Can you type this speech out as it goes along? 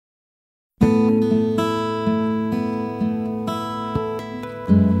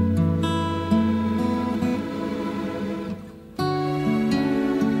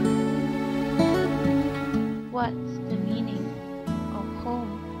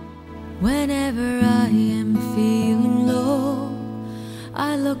Whenever I am feeling low,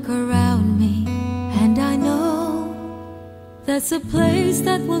 I look around me and I know there's a place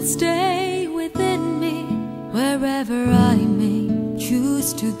that will stay within me. Wherever I may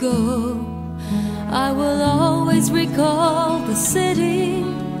choose to go, I will always recall the city,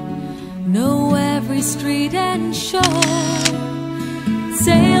 know every street and shore,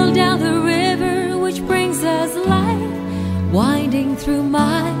 sail down the river which brings us life, winding through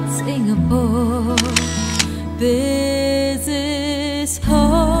my Singapore. This is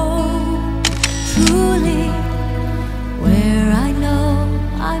home, truly, where I know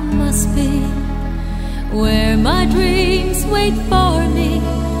I must be, where my dreams wait for me,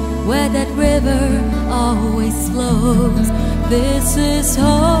 where that river always flows. This is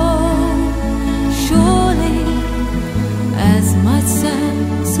home, surely, as my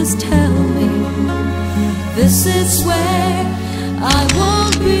senses tell me. This is where I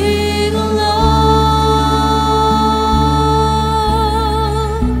won't be alone,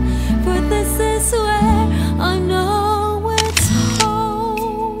 for this is where I know it's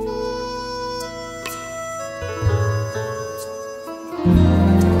home.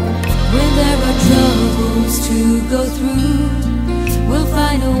 When there are troubles to go through, we'll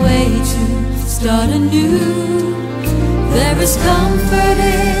find a way to start anew. There is comfort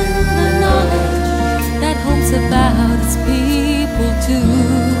in the knowledge that home's about its people too.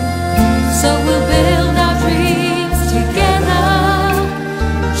 So we'll build our dreams together,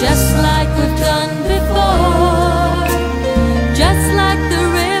 just like we've done before. Just like the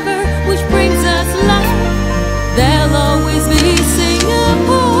river which brings us life, there'll always be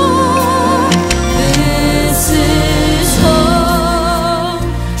Singapore. This is home,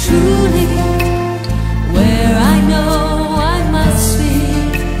 truly, where I know I must be,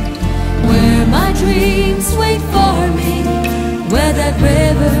 where my dreams wait for me, where that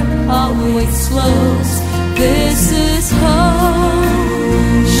river always flows. This is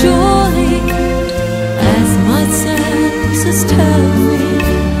home, surely, as my senses tell me.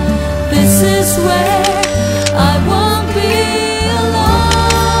 This is where I won't be alone,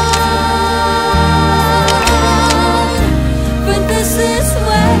 but this is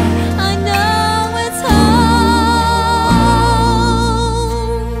where I know it's home.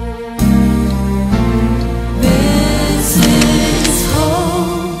 This is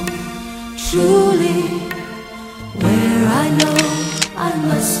home, truly, where I know I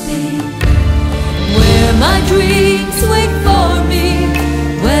must be, where my dreams wait for me,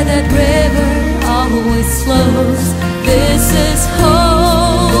 where that river always flows. This is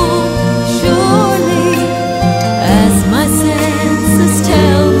home, surely, as my senses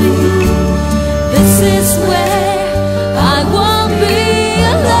tell me. This is where I won't be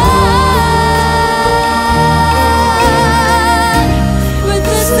alone, but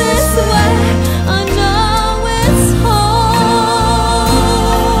this is where I know it's home.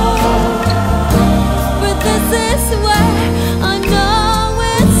 But this is where I know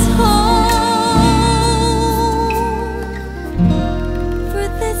it's home. For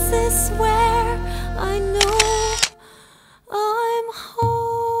this is where I know I'm home.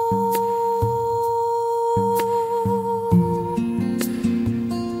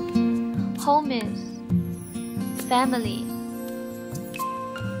 Home is family,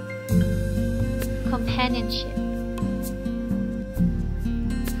 companionship,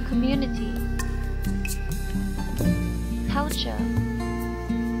 community, culture,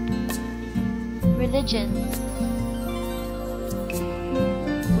 religion,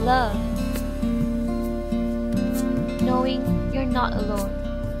 love, knowing you're not alone.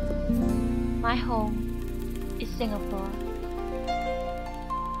 My home is Singapore.